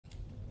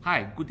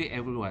Hi, good day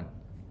everyone.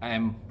 I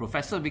am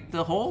Professor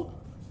Victor Ho,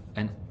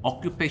 an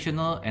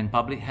occupational and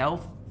public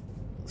health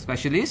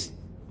specialist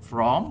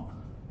from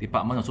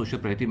Department of Social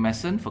Palliative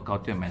Medicine,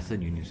 Faculty of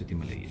Medicine, University of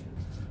Malaya.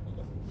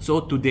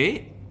 So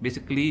today,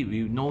 basically,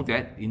 we know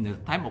that in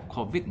the time of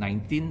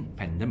COVID-19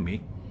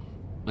 pandemic,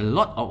 a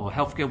lot of our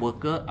healthcare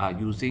workers are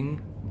using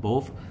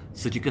both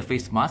surgical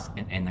face masks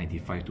and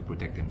N95 to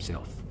protect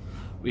themselves.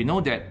 We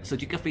know that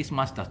surgical face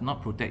mask does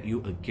not protect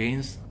you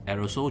against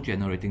aerosol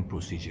generating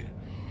procedure.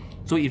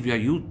 So if you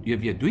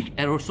are doing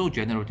aerosol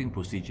generating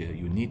procedure,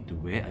 you need to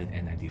wear an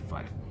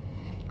N95.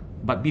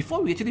 But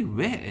before we actually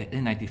wear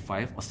an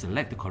N95 or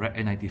select the correct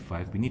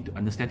N95, we need to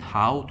understand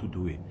how to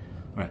do it.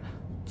 All right.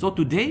 So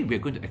today we're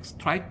going to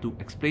try to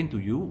explain to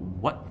you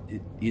what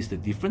is the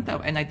different type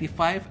of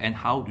N95 and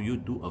how do you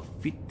do a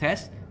fit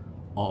test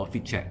or a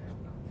fit check.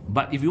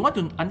 But if you want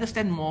to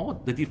understand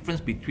more the difference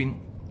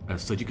between a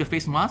surgical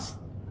face mask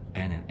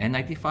and an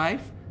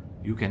N95,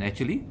 you can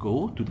actually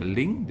go to the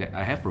link that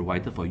I have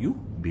provided for you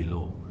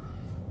below.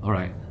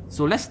 Alright,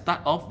 so let's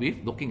start off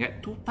with looking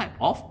at two types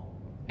of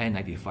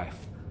N95.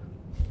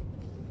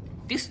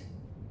 This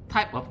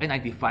type of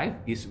N95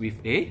 is with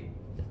a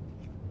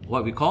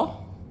what we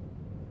call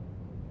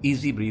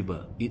easy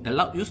breather. It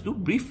allows you to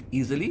breathe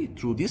easily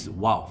through this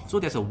valve.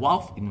 So there's a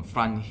valve in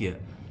front here.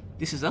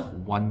 This is a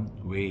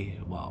one-way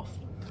valve.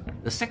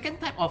 The second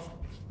type of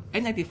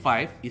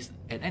N95 is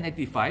an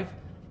N95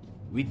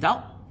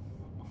 without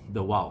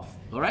the valve.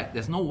 Alright,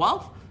 there's no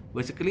valve.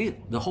 Basically,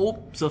 the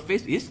whole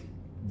surface is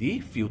the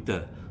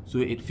filter. So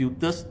it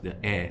filters the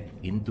air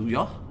into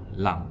your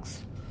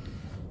lungs.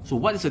 So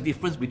what is the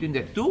difference between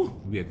the two?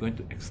 We are going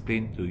to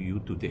explain to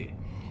you today.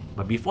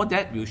 But before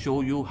that, we'll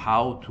show you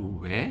how to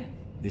wear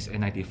this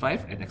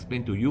N95 and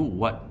explain to you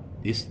what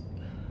is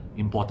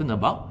important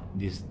about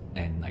this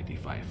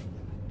N95.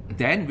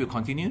 Then we'll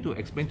continue to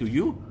explain to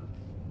you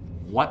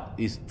what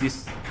is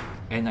this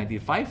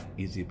N95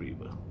 easy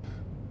breather.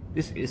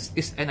 This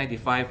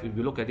N95, if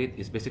you look at it,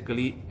 is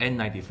basically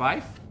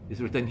N95. It's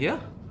written here,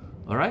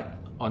 all right,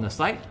 on the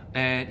side,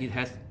 and it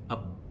has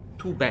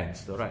two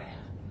bands, all right.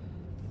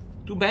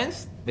 Two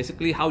bands.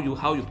 Basically, how you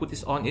put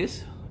this on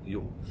is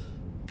you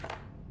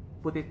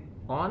put it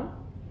on,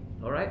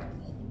 all right,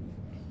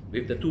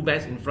 with the two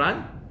bands in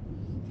front,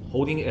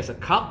 holding it as a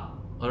cup,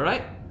 all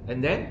right,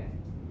 and then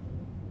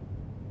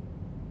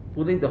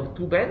putting the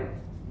two bands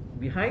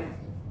behind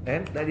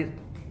and let it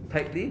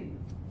tightly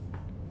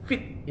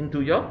fit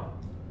into your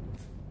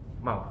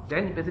mouth.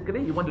 Then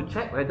basically you want to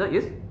check whether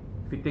it's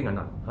fitting or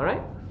not.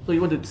 Alright? So you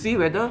want to see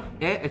whether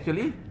air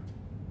actually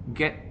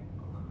get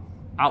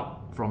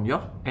out from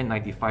your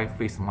N95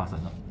 face mask or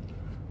not.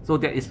 So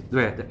that is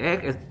where the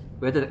air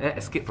whether the air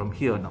escape from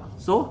here or not.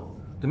 So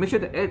to make sure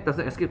the air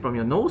doesn't escape from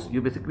your nose,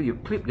 you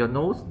clip your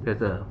nose.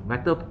 There's a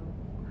metal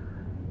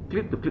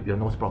clip to clip your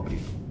nose properly.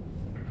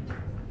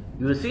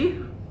 You will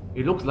see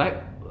it looks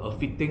like a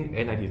fitting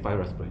N95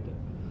 respirator.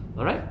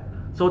 Alright?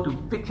 So to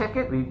fit check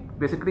it, we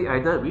basically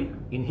either we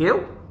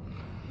inhale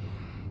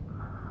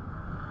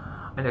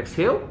and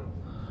exhale,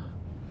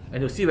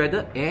 and you see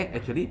whether air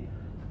actually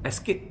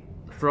escape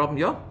from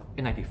your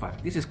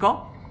N95. This is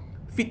called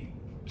fit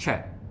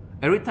check.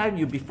 Every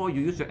time before you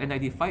use your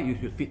N95, you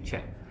should fit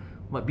check.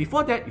 But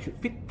before that, you should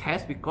fit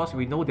test, because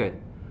we know that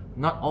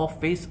not all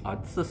face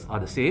answers are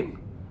the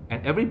same,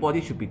 and everybody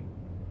should be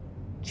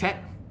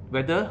checked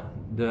whether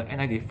the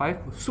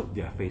N95 suit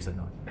their face or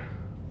not.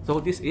 So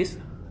this is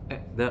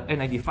the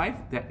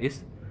N95 that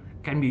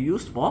can be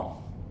used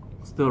for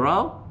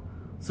sterile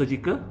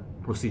surgical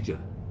procedure.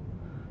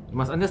 You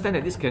must understand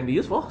that this can be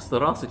used for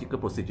sterile surgical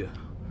procedure.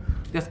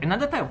 There's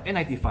another type of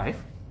N95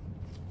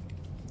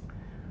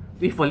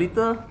 with a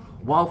little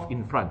valve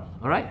in front.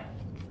 Alright?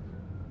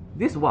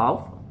 This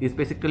valve is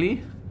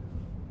basically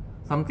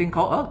something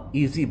called a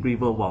easy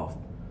breather valve.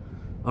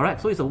 Alright,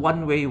 so it's a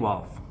one-way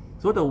valve.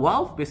 So the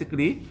valve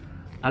basically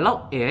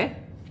allows air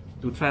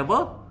to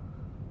travel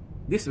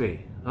this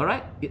way.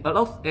 Alright, it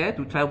allows air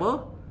to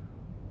travel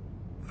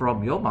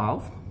from your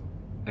mouth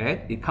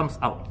and it comes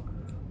out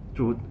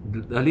through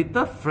the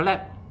little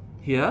flap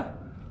here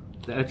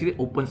that actually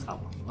opens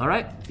up.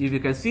 Alright, if you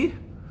can see,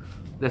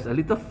 there's a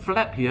little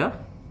flap here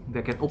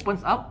that can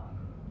opens up,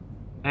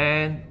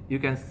 and you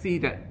can see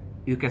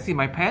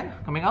my pen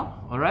coming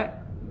out. Alright,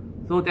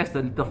 so that's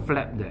the little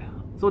flap there.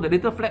 So the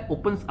little flap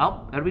opens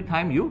up every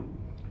time you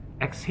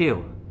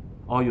exhale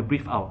or you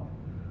breathe out.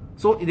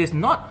 So it is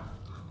not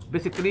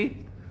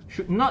basically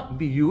should not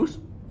be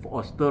used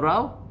for a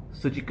sterile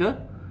surgical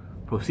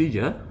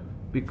procedure,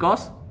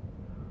 because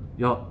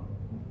your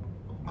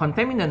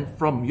contaminant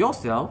from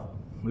yourself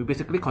will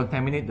basically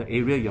contaminate the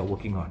area you're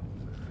working on.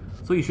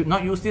 So you should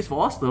not use this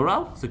for a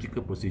sterile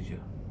surgical procedure.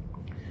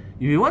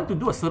 If you want to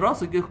do a sterile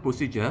surgical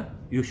procedure,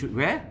 you should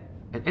wear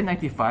an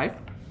N95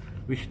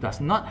 which does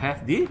not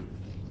have the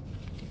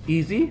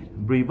easy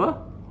breather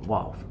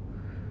valve.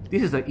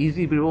 This is the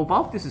easy breather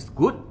valve. This is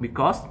good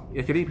because it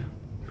actually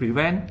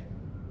prevents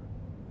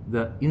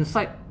the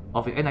inside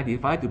of the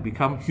N95 to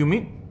become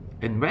humid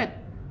and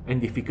wet and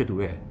difficult to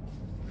wear.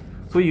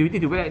 So you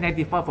need to wear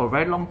N95 for a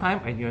very long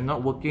time and you're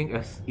not working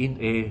as in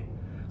a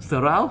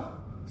sterile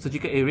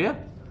surgical area,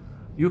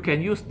 you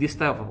can use this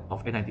type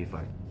of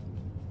N95.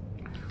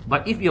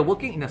 But if you're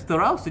working in a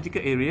sterile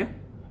surgical area,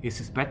 it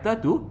is better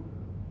to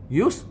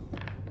use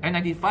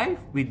N95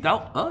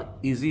 without a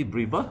easy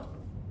breather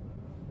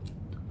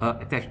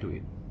attached to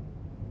it.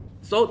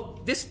 So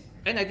this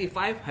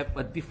N95 have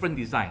a different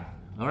design,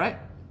 alright?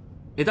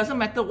 It doesn't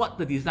matter what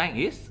the design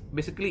is,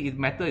 basically it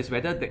matters is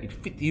whether that it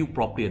fits you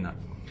properly or not.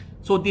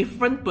 So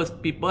different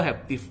people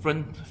have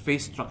different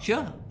face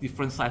structure,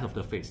 different size of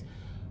the face.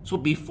 So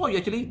before you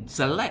actually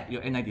select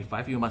your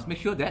N95, you must make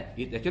sure that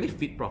it actually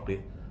fits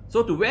properly.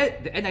 So to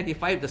wear the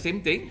N95, the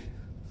same thing,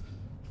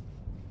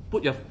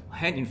 put your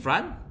hand in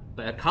front,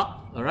 like a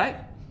cup, alright?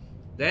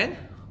 Then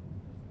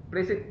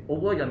place it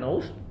over your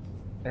nose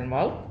and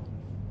mouth,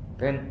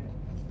 then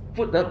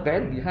put the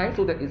band behind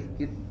so that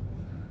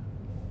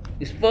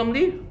it's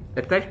firmly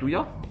attached to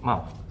your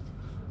mouth.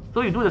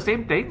 So you do the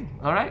same thing,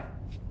 alright?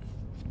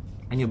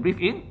 And you breathe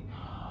in.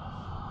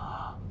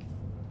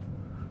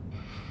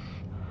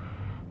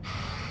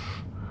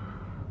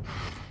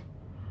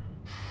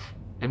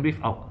 And breathe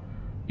out.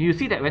 You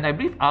see that when I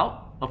breathe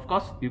out, of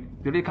course, you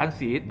really can't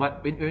see it,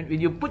 but when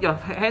you put your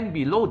hand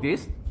below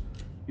this,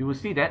 you will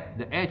see that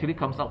the air actually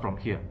comes out from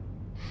here.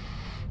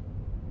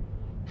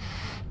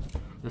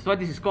 That's why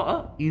this is called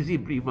an easy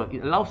breather.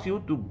 It allows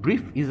you to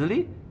breathe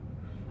easily,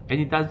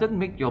 and it doesn't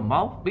make your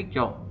mouth, make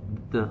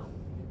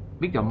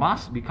your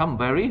mask become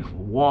very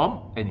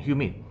warm and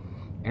humid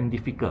and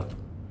difficult.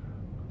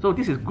 So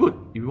this is good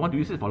if you want to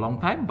use it for a long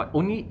time, but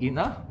only in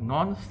a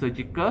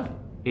non-surgical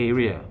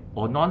area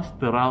or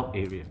non-sterile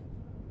area.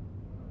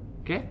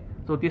 Okay,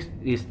 so this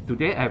is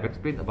today I have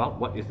explained about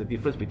what is the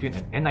difference between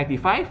an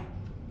N95,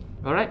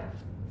 alright,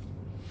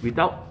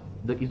 without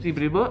the easy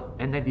breather,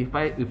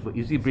 N95 with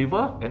easy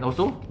breather, and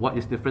also what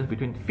is the difference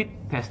between fit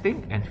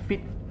testing and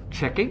fit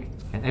checking.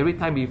 And every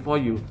time before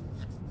you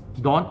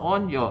don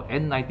on your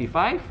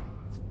N95,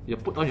 you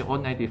put on your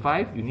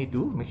N95, you need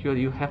to make sure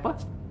you have a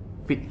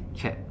fit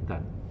check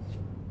done.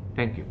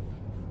 Thank you.